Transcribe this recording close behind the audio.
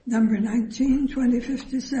Number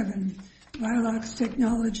 19-2057, Vilox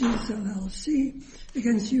Technologies, LLC,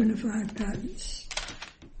 against Unified Patents.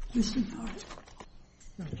 Mr. Hart.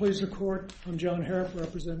 Please the court. I'm John Harrop,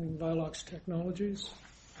 representing Vilox Technologies.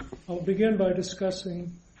 I'll begin by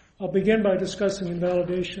discussing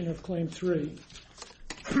invalidation of Claim 3.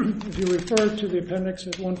 If you refer to the appendix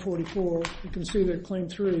at 144, you can see that Claim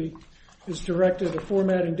 3 is directed at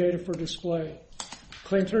formatting data for display.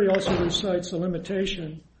 Claim 3 also recites a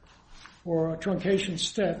limitation or a truncation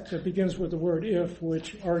step that begins with the word if,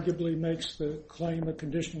 which arguably makes the claim a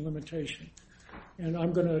conditional limitation. And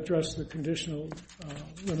I'm going to address the conditional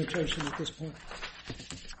limitation at this point.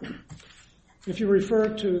 If you refer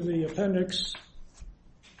to the appendix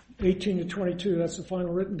 18 to 22, that's the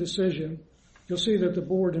final written decision, you'll see that the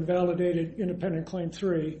board invalidated independent Claim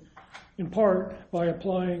 3, in part by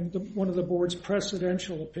applying one of the board's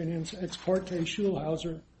precedential opinions, ex parte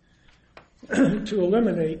Schulhauser, to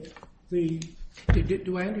eliminate the...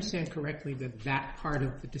 Do I understand correctly that that part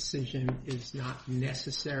of the decision is not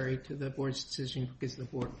necessary to the board's decision because the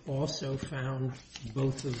board also found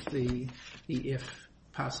both of the if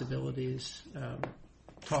possibilities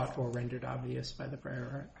taught or rendered obvious by the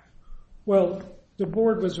prior art? Well, the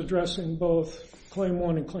board was addressing both Claim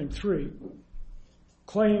 1 and Claim 3.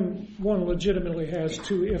 Claim 1 legitimately has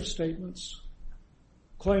two if statements.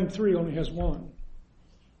 Claim 3 only has one.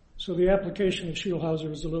 So the application of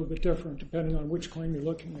Schulhauser is a little bit different depending on which claim you're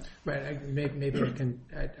looking at. Right. I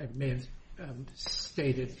may have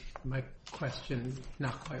stated my question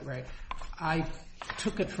not quite right. I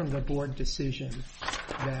took it from the board decision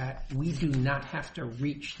that we do not have to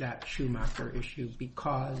reach that Schumacher issue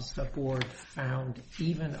because the board found,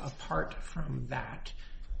 even apart from that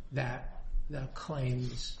the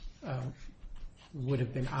claims would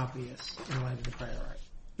have been obvious in light of the prior art.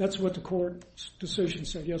 That's what the court's decision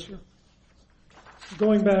said, yes, sir.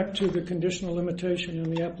 Going back to the conditional limitation in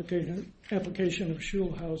the application of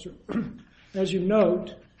Schulhauser, as you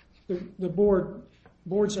note, the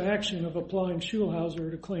board's action of applying Schulhauser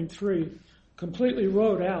to Claim 3 completely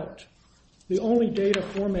wrote out the only data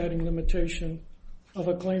formatting limitation of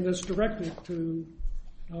a claim that's directed to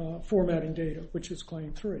formatting data, which is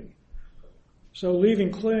Claim 3. So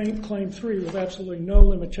leaving Claim 3 with absolutely no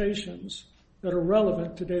limitations that are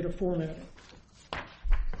relevant to data formatting.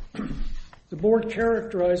 The board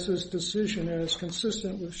characterized this decision as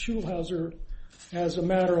consistent with Schulhauser as a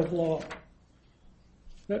matter of law.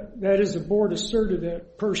 That is, the board asserted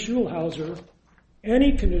that per Schulhauser,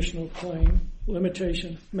 any conditional claim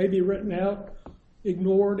limitation may be written out,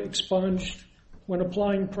 ignored, expunged when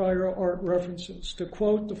applying prior art references. To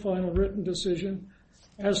quote the final written decision,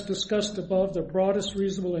 as discussed above, the broadest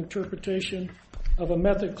reasonable interpretation of a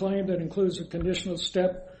method claim that includes a conditional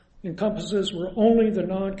step encompasses where only the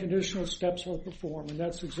non-conditional steps are performed. And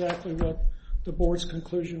that's exactly what the board's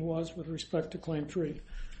conclusion was with respect to Claim 3.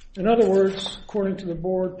 In other words, according to the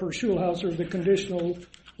board, per Schulhauser, the conditional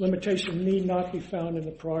limitation need not be found in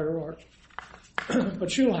the prior art. But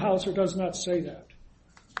Schulhauser does not say that.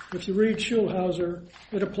 If you read Schulhauser,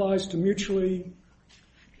 it applies to mutually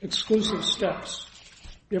exclusive steps,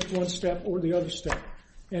 if one step or the other step.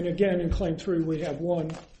 And again, in Claim 3, we have one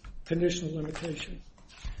conditional limitation.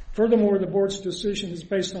 Furthermore, the board's decision is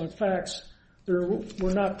based on facts that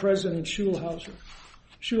were not present in Schulhauser.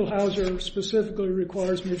 Schulhauser specifically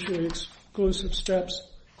requires mutually exclusive steps.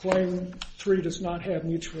 Claim 3 does not have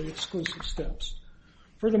mutually exclusive steps.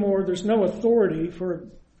 Furthermore, there's no authority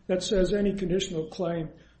that says any conditional claim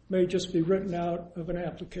may just be written out of an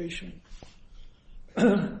application.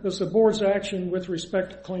 Thus, the board's action with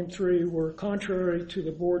respect to Claim 3 were contrary to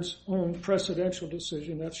the board's own precedential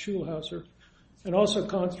decision, that's Schulhauser, and also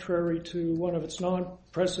contrary to one of its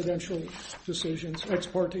non-precedential decisions, ex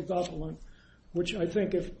parte Gopelin, which I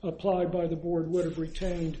think, if applied by the board, would have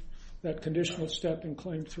retained that conditional step in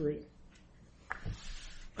Claim 3.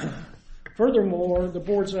 Furthermore, the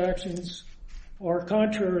board's actions are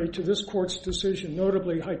contrary to this court's decision,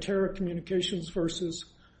 notably Hytera Communications versus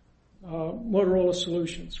Motorola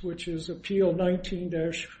Solutions, which is Appeal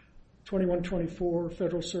 19-2124,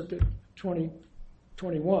 Federal Circuit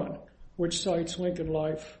 2021, which cites Lincoln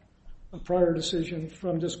Life, a prior decision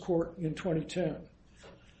from this court in 2010.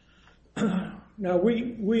 Now,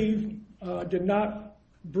 we did not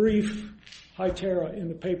brief Hytera in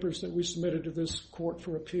the papers that we submitted to this court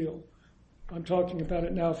for appeal. I'm talking about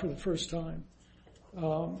it now for the first time.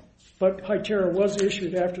 But Hytera was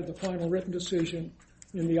issued after the final written decision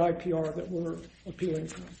in the IPR that we're appealing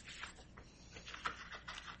from.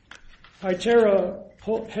 Hytera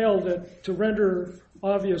held that to render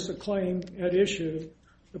obvious a claim at issue,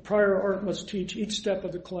 the prior art must teach each step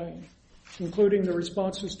of the claim. including the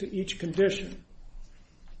responses to each condition.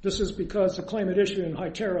 This is because the claim at issue in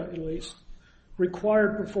HITERA, at least,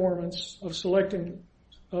 required performance of a selecting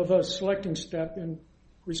step in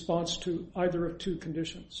response to either of two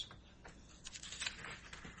conditions.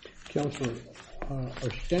 Counselor,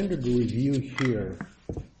 our standard review here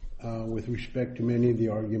with respect to many of the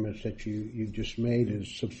arguments that you just made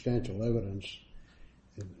is substantial evidence,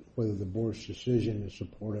 whether the board's decision is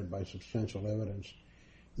supported by substantial evidence.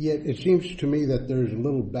 Yet it seems to me that there's a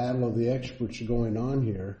little battle of the experts going on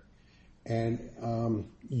here, and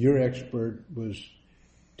your expert was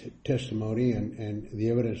testimony and the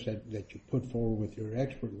evidence that you put forward with your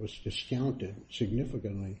expert was discounted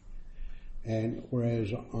significantly, and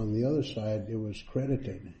whereas on the other side it was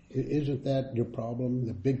credited. Isn't that your problem,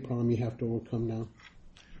 the big problem you have to overcome now?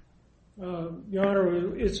 Your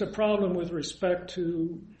Honor, it's a problem with respect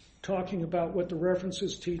to talking about what the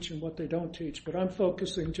references teach and what they don't teach, but I'm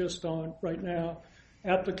focusing just on, right now,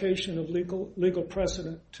 application of legal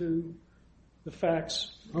precedent to the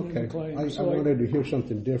facts in the claim. I wanted to hear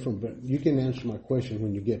something different, but you can answer my question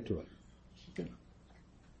when you get to it.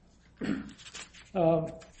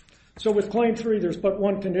 Okay. So with Claim 3, there's but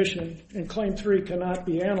one condition, and Claim 3 cannot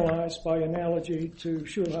be analyzed by analogy to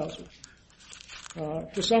Schulhauser.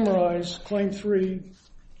 To summarize, Claim 3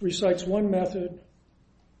 recites one method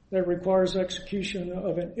that requires execution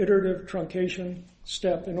of an iterative truncation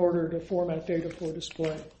step in order to format data for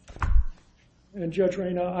display. And Judge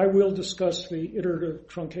Reyna, I will discuss the iterative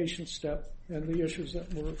truncation step and the issues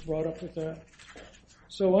that were brought up with that.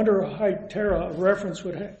 So under HITERA, a reference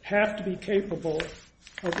would have to be capable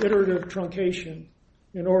of iterative truncation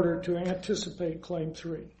in order to anticipate Claim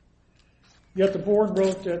 3. Yet the board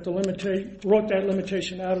wrote that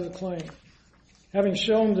limitation out of the claim. Having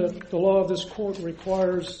shown that the law of this court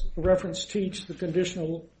requires the reference teach the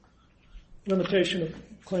conditional limitation of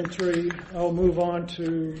Claim 3, I'll move on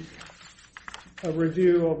to a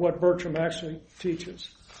review of what Bertram actually teaches.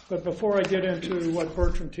 But before I get into what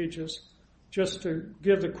Bertram teaches, just to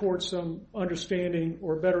give the court some understanding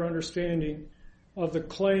or better understanding of the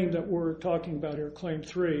claim that we're talking about here, Claim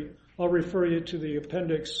 3, I'll refer you to the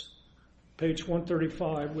appendix, page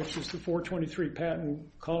 135, which is the 423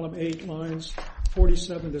 patent, column 8, lines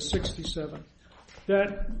 47 to 67.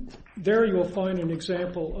 There you'll find an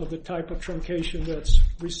example of the type of truncation that's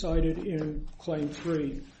recited in Claim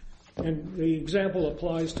 3. And the example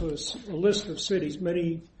applies to a list of cities,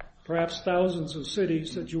 many, perhaps thousands of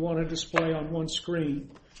cities that you want to display on one screen.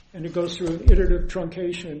 And it goes through an iterative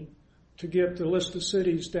truncation to get the list of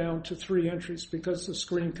cities down to 3 entries because the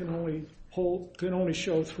screen can only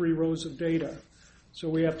show 3 rows of data. So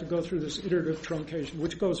we have to go through this iterative truncation,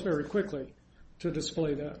 which goes very quickly to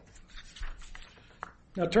display that.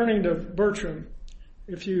 Now turning to Bertram,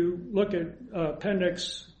 if you look at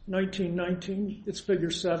appendix 1919, it's figure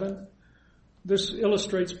 7. This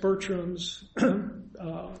illustrates Bertram's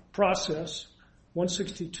process,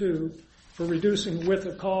 162, for reducing width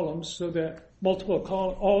of columns so that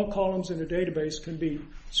all columns in a database can be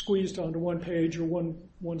squeezed onto one page or one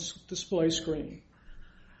display screen.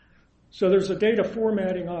 So there's a data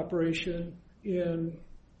formatting operation in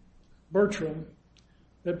Bertram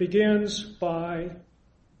that begins by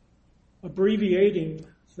abbreviating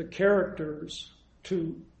the characters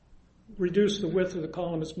to reduce the width of the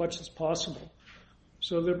column as much as possible.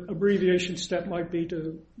 So the abbreviation step might be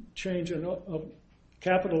to change a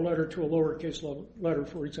capital letter to a lowercase letter,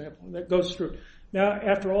 for example. And that goes through. Now,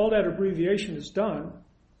 after all that abbreviation is done,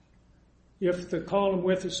 if the column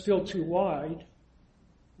width is still too wide,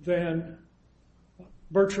 then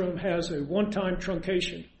Bertram has a one-time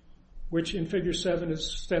truncation, which in figure 7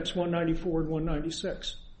 is steps 194 and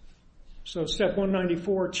 196. So step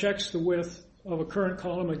 194 checks the width of a current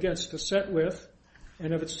column against a set width,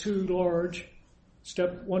 and if it's too large,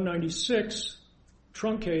 step 196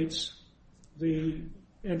 truncates the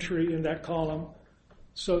entry in that column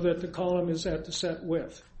so that the column is at the set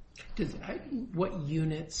width. What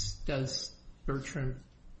units does Bertram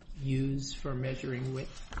use for measuring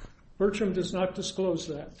width? Bertram does not disclose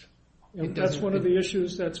that. And that's one of the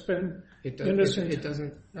issues that's been innocent. It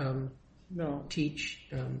doesn't teach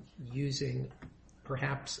using,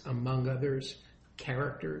 perhaps among others,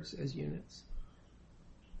 characters as units?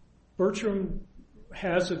 Bertram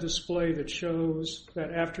has a display that shows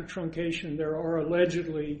that after truncation there are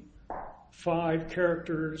allegedly 5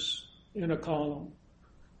 characters in a column.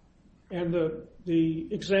 And the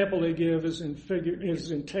example they give is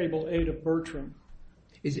in table 8 of Bertram.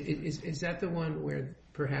 Is that the one where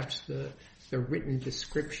perhaps the written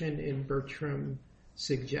description in Bertram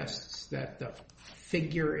suggests that the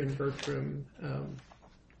figure in Bertram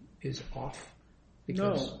is off?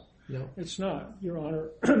 No. No. It's not, Your Honor.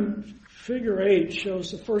 Figure 8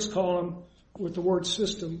 shows the first column with the word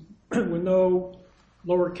system with no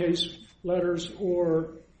lowercase letters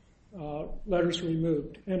or letters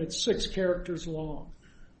removed, and it's 6 characters long.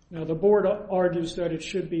 Now, the board argues that it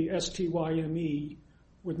should be STYME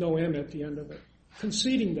with no M at the end of it.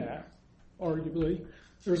 Conceding that, arguably,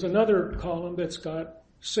 there's another column that's got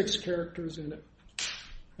 6 characters in it.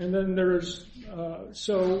 And then there's,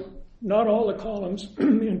 so not all the columns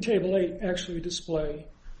in Table 8 actually display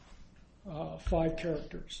 5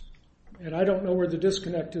 characters. And I don't know where the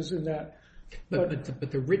disconnect is in that.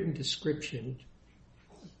 But the written description,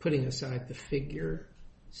 putting aside the figure,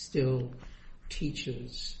 still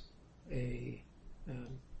teaches a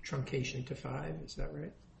truncation to 5. Is that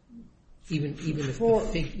right? Even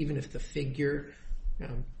if the figure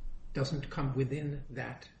doesn't come within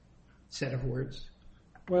that set of words.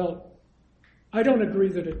 Well, I don't agree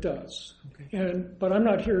that it does. Okay. But I'm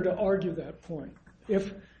not here to argue that point.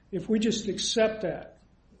 If we just accept that,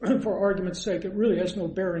 for argument's sake, it really has no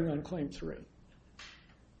bearing on Claim 3.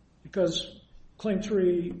 Because Claim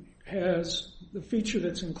 3 has the feature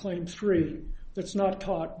that's in Claim 3 that's not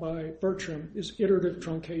taught by Bertram is iterative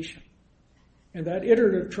truncation. And that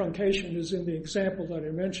iterative truncation is in the example that I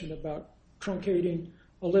mentioned about truncating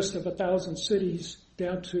a list of 1,000 cities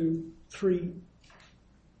down to 3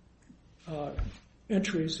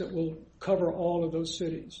 entries that will cover all of those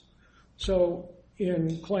cities. So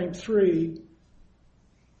in Claim 3,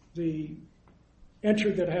 the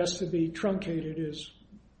entry that has to be truncated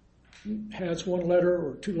has 1 letter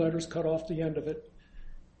or 2 letters cut off the end of it,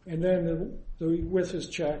 and then the width is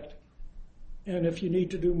checked. And if you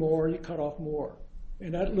need to do more, you cut off more.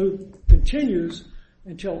 And that loop continues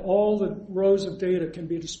until all the rows of data can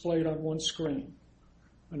be displayed on one screen.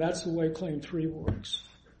 And that's the way Claim 3 works.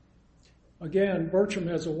 Again, Bertram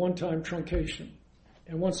has a one-time truncation.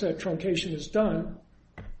 And once that truncation is done,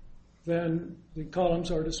 then the columns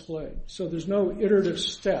are displayed. So there's no iterative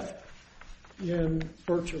step in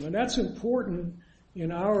Bertram. And that's important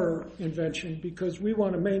in our invention because we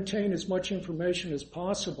want to maintain as much information as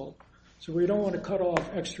possible. So we don't want to cut off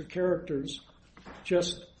extra characters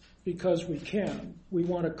just because we can. We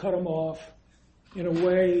want to cut them off in a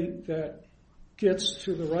way that gets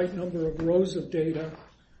to the right number of rows of data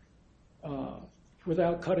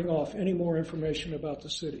without cutting off any more information about the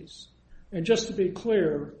cities. And just to be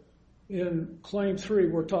clear, in Claim 3,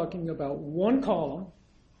 we're talking about 1 column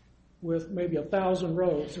with maybe 1,000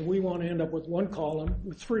 rows, and we want to end up with 1 column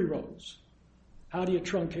with 3 rows. How do you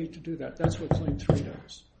truncate to do that? That's what Claim 3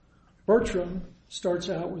 does. Bertram starts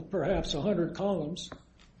out with perhaps 100 columns,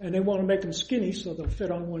 and they want to make them skinny so they'll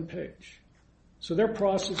fit on 1 page. So their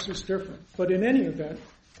process is different. But in any event,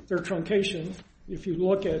 their truncation, if you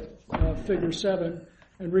look at Figure 7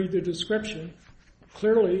 and read the description,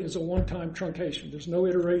 clearly is a one-time truncation. There's no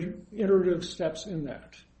iterative steps in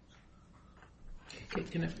that.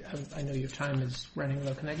 I know your time is running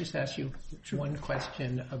low. Can I just ask you one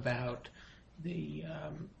question about the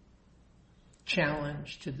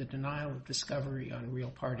challenge to the denial of discovery on real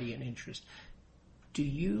party and interest? Do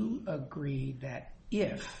you agree that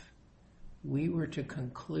if we were to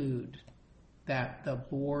conclude that the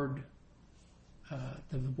board's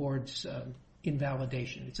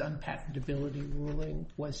invalidation, its unpatentability ruling,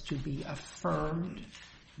 was to be affirmed,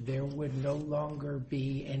 there would no longer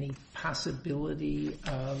be any possibility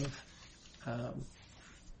of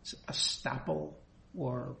estoppel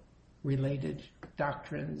or related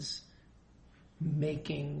doctrines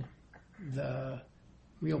making the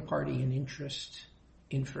real party and interest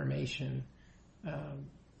information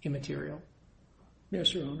immaterial?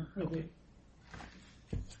 Yes, Your Honor. Okay.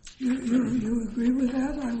 You agree with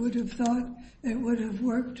that? I would have thought it would have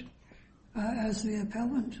worked as the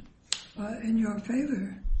appellant in your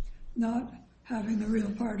favor, not having the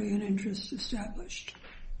real party and interest established.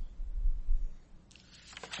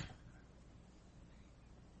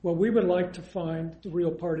 Well, we would like to find the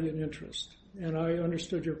real party and interest. And I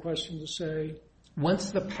understood your question to say...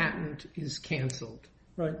 Once the patent is canceled,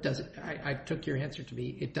 right. I took your answer to be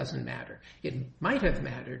it doesn't matter. It might have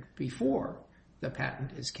mattered before the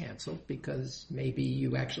patent is canceled because maybe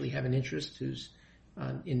you actually have an interest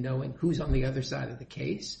in knowing who's on the other side of the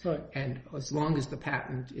case. Right. And as long as the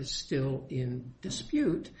patent is still in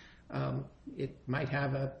dispute, it might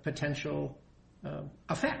have a potential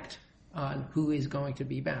effect on who is going to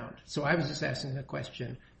be bound. So I was just asking the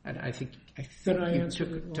question, and I think you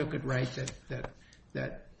took it right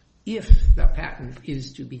that if the patent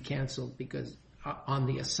is to be canceled because on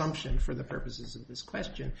the assumption for the purposes of this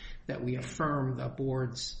question that we affirm the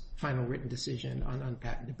board's final written decision on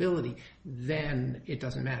unpatentability, then it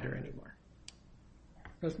doesn't matter anymore.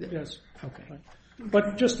 Yes. Okay. Right.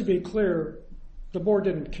 But just to be clear, the board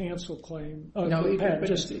didn't cancel claim. No, it's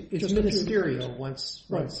just ministerial once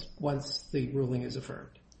the ruling is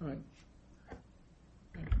affirmed. Right.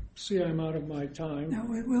 See, I'm out of my time. Now,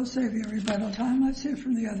 we'll save you rebuttal time. Let's hear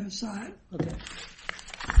from the other side. Okay.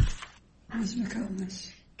 Ms.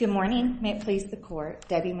 McComas. Good morning. May it please the court.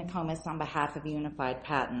 Debbie McComas on behalf of Unified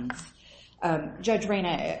Patents. Judge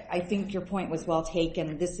Reyna, I think your point was well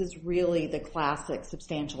taken. This is really the classic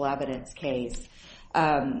substantial evidence case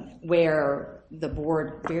where the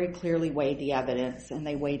board very clearly weighed the evidence and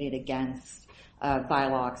they weighed it against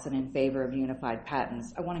Vilox and in favor of Unified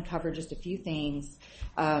Patents. I want to cover just a few things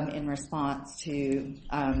in response to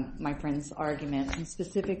my friend's argument, and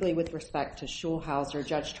specifically with respect to Schulhauser.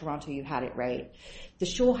 Judge Toronto, you had it right. The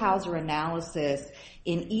Schulhauser analysis,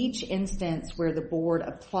 in each instance where the board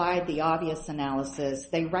applied the obvious analysis,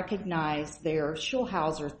 they recognized their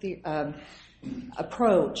Schulhauser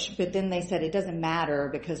approach, but then they said it doesn't matter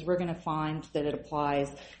because we're going to find that it applies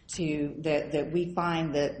to that we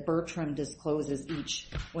find that Bertram discloses each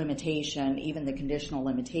limitation, even the conditional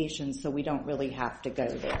limitations, so we don't really have to go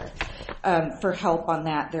there. For help on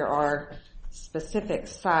that, there are specific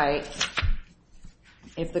sites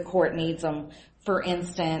if the court needs them. For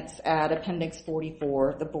instance, at Appendix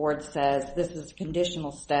 44, the board says this is a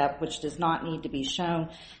conditional step which does not need to be shown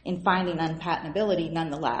in finding unpatentability.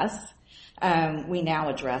 Nonetheless, we now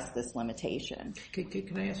address this limitation.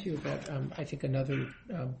 Can I ask you about, I think, another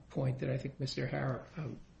point that I think Mr. Harrop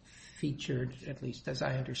featured, at least as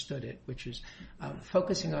I understood it, which is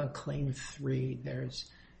focusing on Claim 3. There's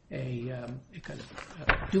a kind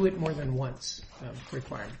of do it more than once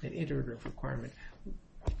requirement, an iterative requirement.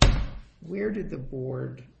 Where did the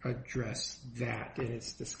board address that in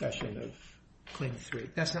its discussion of Claim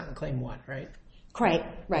 3? That's not in Claim 1, right? Right.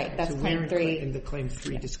 Okay, That's so Claim 3. In the Claim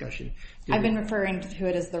 3 discussion. I've been referring to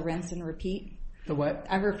it as the rinse and repeat. The what?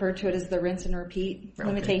 I refer to it as the rinse and repeat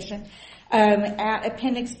limitation. Okay. At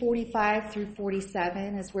Appendix 45 through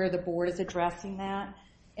 47 is where the board is addressing that.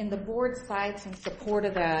 And the board cites in support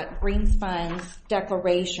of that Greenspun's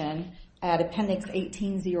declaration at Appendix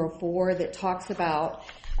 1804 that talks about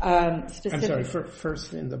specific... I'm sorry,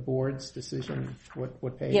 first in the board's decision,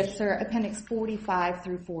 what page? Yes, sir, Appendix 45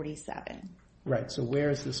 through 47. Right, so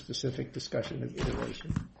where is the specific discussion of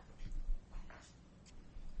iteration?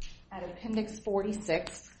 At Appendix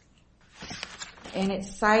 46, and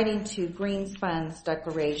it's citing to Greenspun's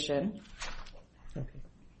declaration.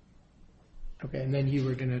 Okay, and then you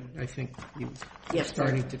were going to, I think, you were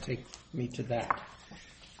starting to take me to that.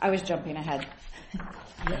 I was jumping ahead.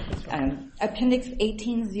 Yeah, that's fine. Appendix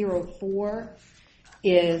 1804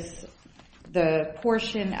 is the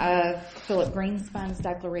portion of Philip Greenspun's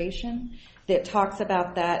declaration that talks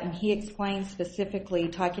about that, and he explains specifically,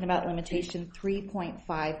 talking about limitation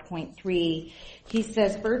 3.5.3, he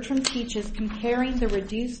says, Bertram teaches comparing the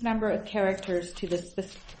reduced number of characters to the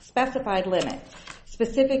specified limit.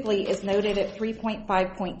 Specifically is noted at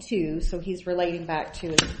 3.5.2, so he's relating back to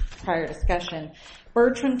his prior discussion.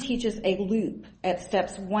 Bertram teaches a loop at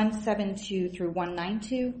steps 172 through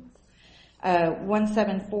 192,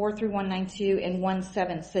 174 through 192, and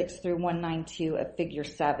 176 through 192 of Figure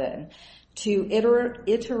 7 to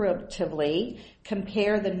iteratively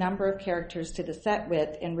compare the number of characters to the set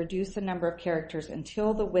width and reduce the number of characters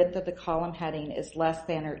until the width of the column heading is less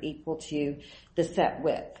than or equal to the set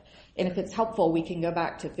width. And if it's helpful, we can go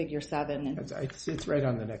back to Figure 7. It's right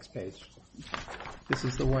on the next page. This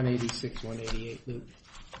is the 186, 188 loop.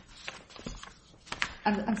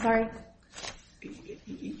 I'm sorry?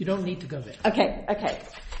 You don't need to go there. Okay.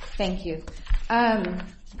 Thank you.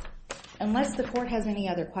 Unless the court has any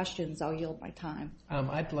other questions, I'll yield my time.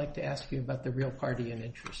 I'd like to ask you about the real party in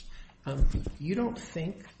interest. You don't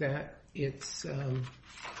think that it's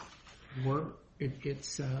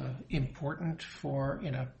important for,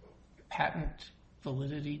 in a patent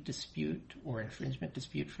validity dispute or infringement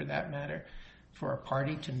dispute for that matter, for a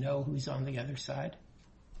party to know who's on the other side?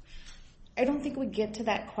 I don't think we get to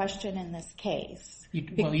that question in this case.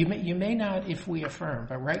 You may not if we affirm,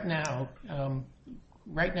 but right now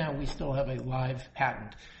we still have a live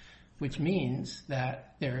patent, which means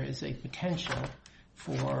that there is a potential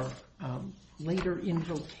for later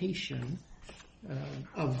invocation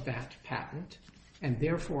of that patent, and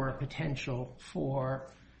therefore a potential for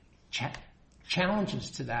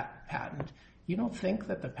challenges to that patent. You don't think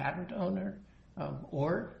that the patent owner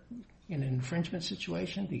or in an infringement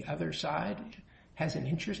situation, the other side has an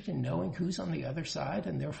interest in knowing who's on the other side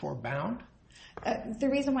and therefore bound? The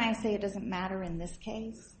reason why I say it doesn't matter in this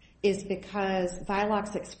case is because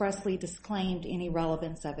Vilox expressly disclaimed any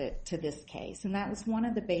relevance of it to this case. And that was one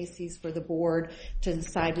of the bases for the board to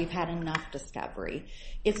decide we've had enough discovery.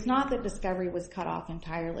 It's not that discovery was cut off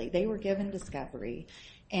entirely. They were given discovery,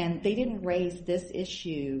 and they didn't raise this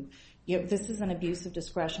issue. This is an abuse of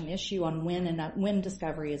discretion issue on when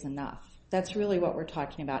discovery is enough. That's really what we're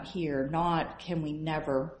talking about here, not can we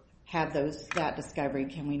never have that discovery,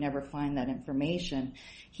 can we never find that information.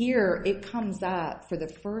 Here, it comes up for the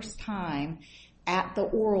first time at the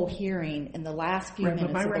oral hearing in the last few minutes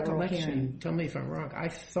of the oral hearing. But my recollection, tell me if I'm wrong, I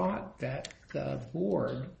thought that the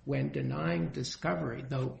board, when denying discovery,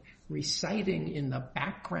 though reciting in the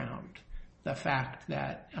background the fact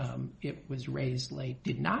that it was raised late,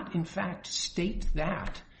 did not in fact state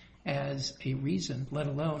that as a reason, let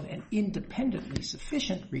alone an independently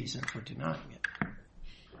sufficient reason for denying it.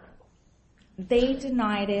 They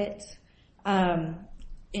denied it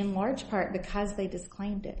in large part because they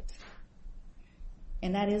disclaimed it.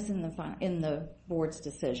 And that is in the board's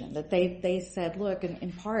decision, that they said, look,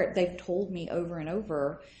 in part, they've told me over and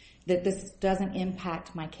over that this doesn't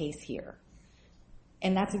impact my case here.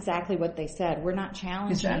 And that's exactly what they said. We're not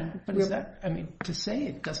challenging. To say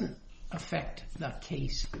it doesn't affect the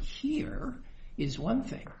case here is one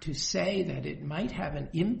thing. To say that it might have an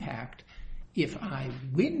impact if I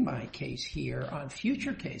win my case here on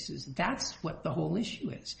future cases, that's what the whole issue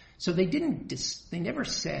is. So they never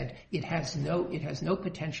said it has no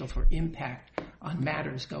potential for impact on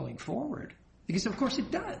matters going forward, because of course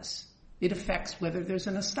it does. It affects whether there's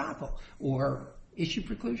an estoppel or issue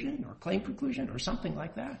preclusion or claim preclusion or something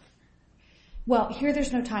like that. Well, here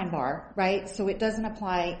there's no time bar, right? So it doesn't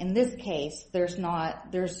apply in this case. There's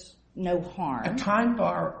no harm. A time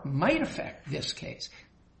bar might affect this case.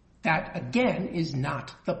 That, again, is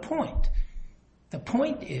not the point. The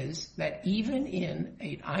point is that even in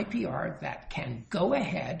an IPR that can go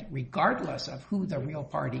ahead, regardless of who the real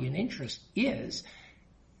party in interest is,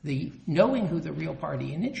 knowing who the real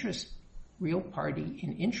party in interest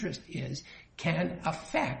is can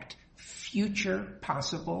affect future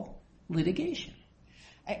possible litigation.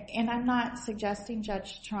 And I'm not suggesting,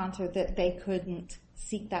 Judge Toronto, that they couldn't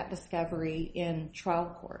seek that discovery in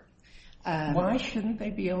trial court. Why shouldn't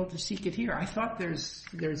they be able to seek it here? I thought there's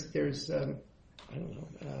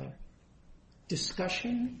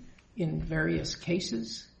discussion in various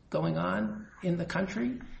cases going on in the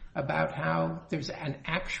country about how there's an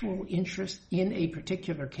actual interest in a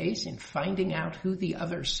particular case in finding out who the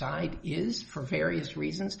other side is for various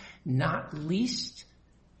reasons, not least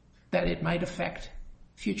that it might affect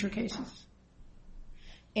future cases.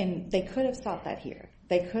 And they could have sought that here.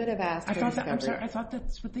 They could have asked for discovery. I thought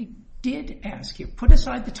that's what they did ask here. Put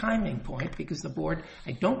aside the timing point, because the board,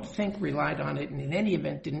 I don't think, relied on it, and in any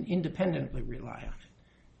event didn't independently rely on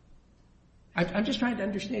it. I'm just trying to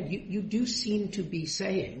understand. You do seem to be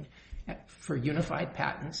saying, for unified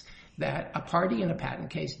patents, that a party in a patent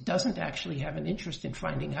case doesn't actually have an interest in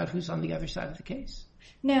finding out who's on the other side of the case.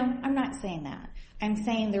 No, I'm not saying that. I'm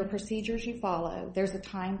saying there are procedures you follow. There's a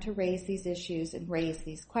time to raise these issues and raise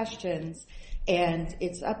these questions, and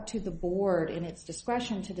it's up to the board in its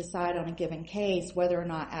discretion to decide on a given case whether or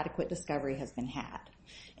not adequate discovery has been had.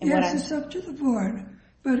 It's up to the board,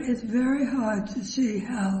 but it's very hard to see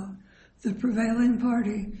how the prevailing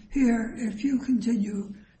party here, if you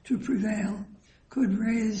continue to prevail, could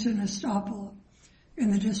raise an estoppel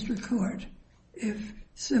in the district court if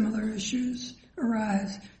similar issues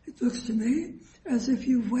arise. It looks to me as if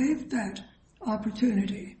you've waived that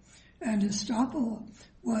opportunity, and estoppel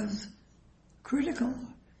was critical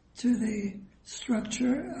to the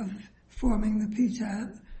structure of forming the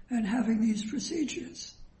PTAB and having these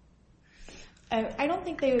procedures. I don't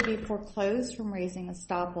think they would be foreclosed from raising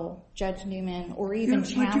estoppel, Judge Newman, or even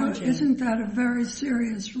challenging. Isn't that a very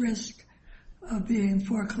serious risk of being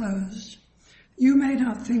foreclosed? You may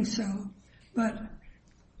not think so, but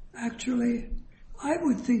actually I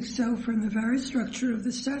would think so from the very structure of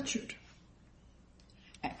the statute.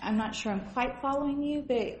 I'm not sure I'm quite following you,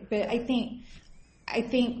 but I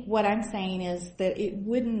think what I'm saying is that it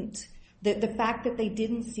wouldn't, that the fact that they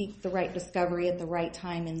didn't seek the right discovery at the right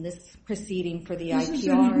time in this proceeding for the IPR. This is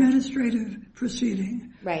an administrative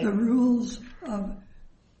proceeding. Right. The rules of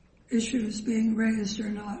issues being raised or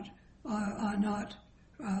not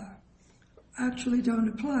actually don't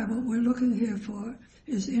apply. What we're looking here for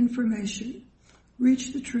is information,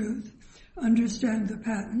 reach the truth, understand the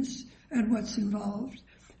patents and what's involved,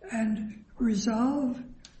 and resolve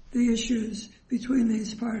the issues between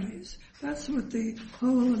these parties. That's what the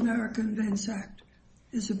whole American Vince Act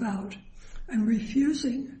is about. And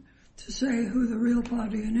refusing to say who the real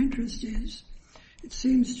party in interest is, it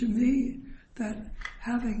seems to me that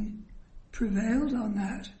having prevailed on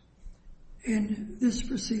that in this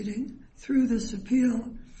proceeding through this appeal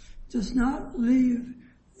does not leave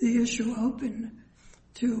the issue open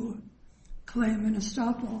to claim an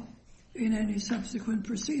estoppel in any subsequent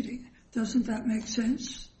proceeding. Doesn't that make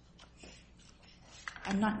sense?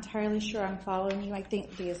 I'm not entirely sure I'm following you. I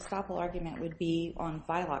think the estoppel argument would be on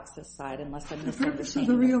Vilox's side, unless I'm misunderstanding the purpose of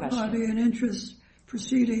the real question. party and interest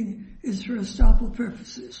proceeding is for estoppel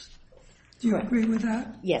purposes. Do you agree with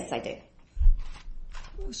that? Yes, I do.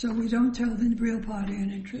 So we don't tell the real party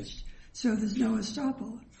and interest, so there's no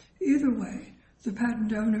estoppel. Either way, the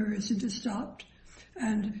patent owner isn't estopped,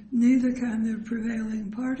 and neither can the prevailing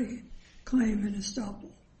party claim an estoppel.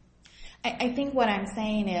 I think what I'm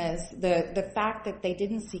saying is the fact that they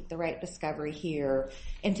didn't seek the right discovery here,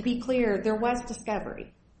 and to be clear, there was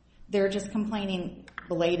discovery. They're just complaining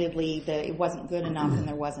belatedly that it wasn't good enough and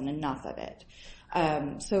there wasn't enough of it.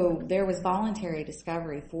 So there was voluntary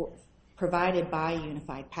discovery provided by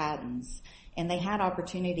Unified Patents, and they had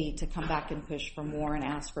opportunity to come back and push for more and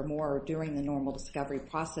ask for more during the normal discovery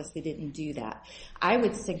process. They didn't do that. I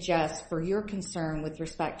would suggest, for your concern with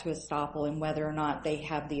respect to estoppel and whether or not they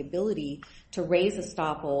have the ability to raise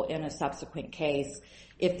estoppel in a subsequent case,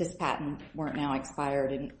 if this patent weren't now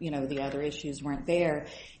expired and the other issues weren't there,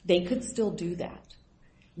 they could still do that.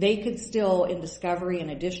 They could still, in discovery in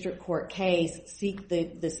a district court case, seek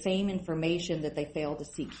the same information that they failed to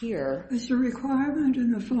seek here. It's a requirement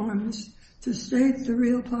in the forms to state the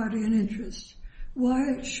real party and interest.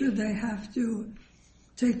 Why should they have to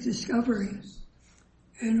take discovery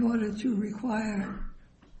in order to require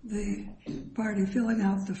the party filling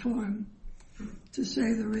out the form to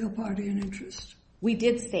say the real party and interest? We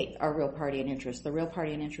did state our real party and interest. The real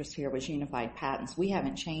party and interest here was Unified Patents. We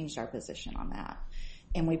haven't changed our position on that.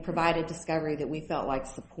 And we provided discovery that we felt like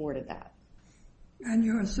supported that. And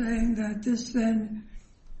you're saying that this then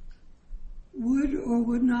would or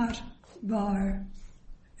would not bar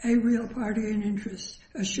a real party in interest,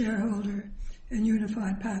 a shareholder in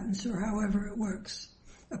Unified Patents, or however it works,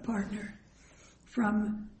 a partner,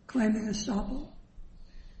 from claiming estoppel?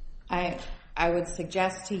 I would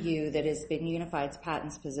suggest to you that it's been Unified's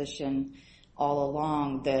Patents position all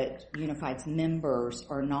along that Unified's members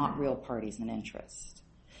are not real parties in interest.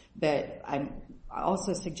 But I'm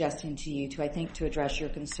also suggesting to you to address your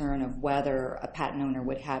concern of whether a patent owner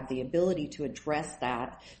would have the ability to address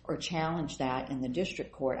that or challenge that in the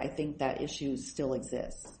district court. I think that issue still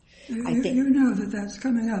exists. You know that that's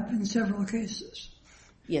coming up in several cases.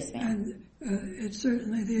 Yes, ma'am.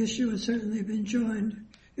 And the issue has certainly been joined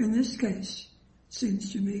in this case, it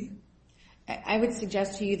seems to me. I would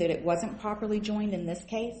suggest to you that it wasn't properly joined in this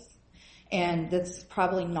case. And that's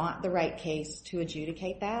probably not the right case to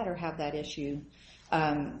adjudicate that or have that issue,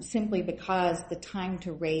 simply because the time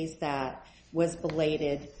to raise that was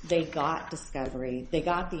belated. They got discovery. They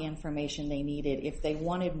got the information they needed. If they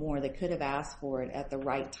wanted more, they could have asked for it at the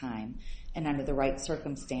right time and under the right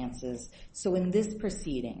circumstances. So in this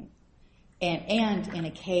proceeding, and in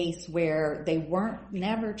a case where they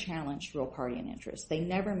never challenged real party in interest, they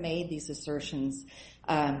never made these assertions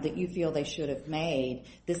that you feel they should have made,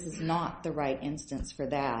 this is not the right instance for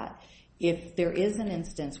that. If there is an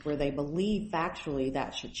instance where they believe factually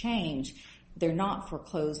that should change, they're not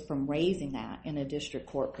foreclosed from raising that in a district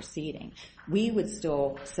court proceeding. We would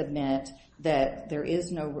still submit that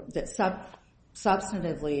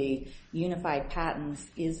substantively Unified Patents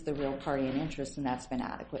is the real party in interest, and that's been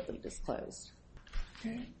adequately disclosed.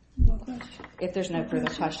 Okay, more questions? If there's no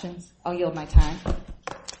further questions, I'll yield my time.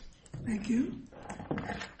 Thank you.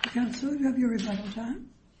 Counsel, you have your rebuttal time.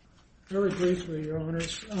 Very briefly, Your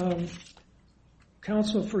Honors.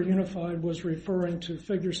 Counsel for Unified was referring to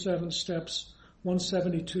Figure 7 steps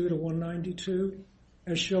 172 to 192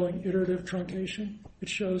 as showing iterative truncation. It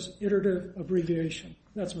shows iterative abbreviation.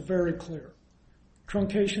 That's very clear.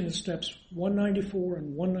 Truncation is steps 194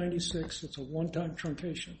 and 196. It's a one-time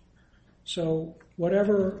truncation. So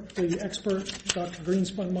whatever the expert, Dr.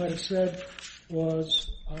 Greenspun, might have said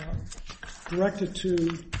was directed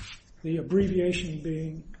to the abbreviation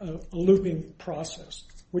being a looping process,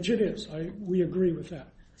 which it is. We agree with that.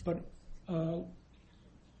 But the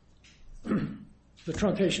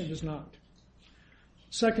truncation is not.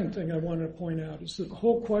 Second thing I wanted to point out is that the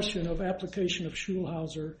whole question of application of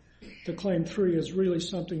Schulhauser to Claim 3 is really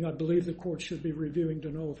something I believe the court should be reviewing de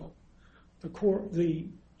novo.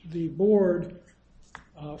 The board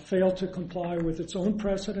failed to comply with its own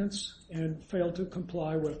precedents and failed to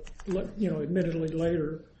comply with, admittedly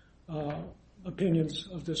later opinions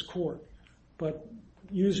of this court. But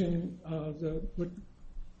using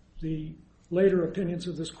the later opinions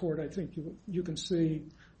of this court, I think you can see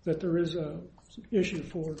that there is a issue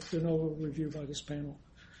for de novo review by this panel.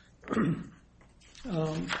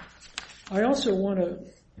 I also want to,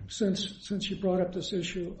 since you brought up this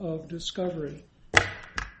issue of discovery,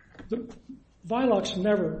 Vilox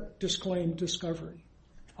never disclaimed discovery.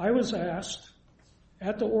 I was asked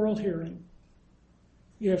at the oral hearing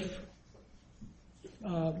if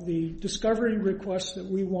the discovery request that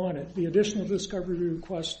we wanted, the additional discovery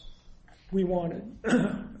request we wanted,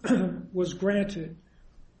 was granted,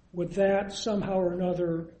 would that somehow or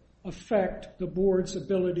another affect the board's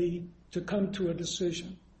ability to come to a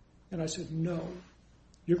decision? And I said, no.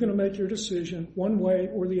 You're going to make your decision one way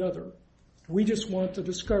or the other. We just want the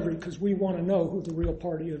discovery because we want to know who the real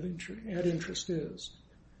party of interest is.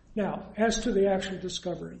 Now, as to the actual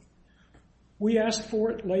discovery, we asked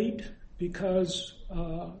for it late because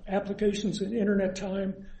applications in Internet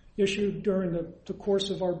time issued during the course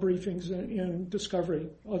of our briefings in discovery,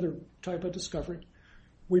 other type of discovery.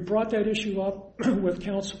 We brought that issue up with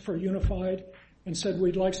counsel for Unified and said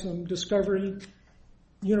we'd like some discovery.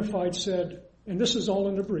 Unified said, and this is all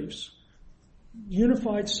in the briefs,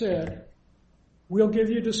 Unified said, we'll give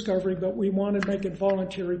you discovery, but we want to make it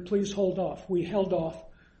voluntary. Please hold off. We held off.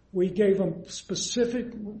 We gave them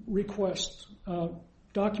specific requests,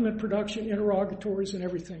 document production, interrogatories, and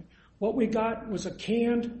everything. What we got was a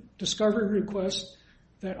canned discovery request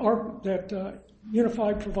that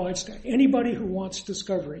Unified provides to anybody who wants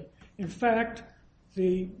discovery. In fact,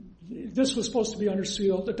 this was supposed to be under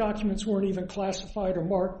seal. The documents weren't even classified or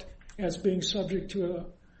marked as being subject to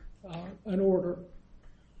an order.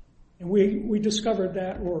 And we discovered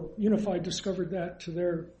that, or Unified discovered that to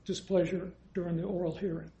their displeasure during the oral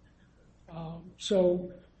hearing.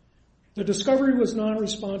 So the discovery was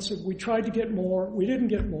non-responsive. We tried to get more. We didn't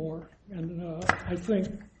get more. And I think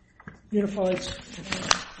Unified's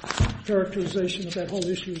characterization of that whole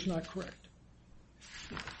issue is not correct.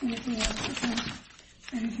 Anything else?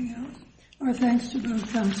 Anything else? Our thanks to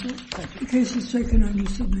both counsel. The case is taken under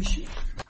submission.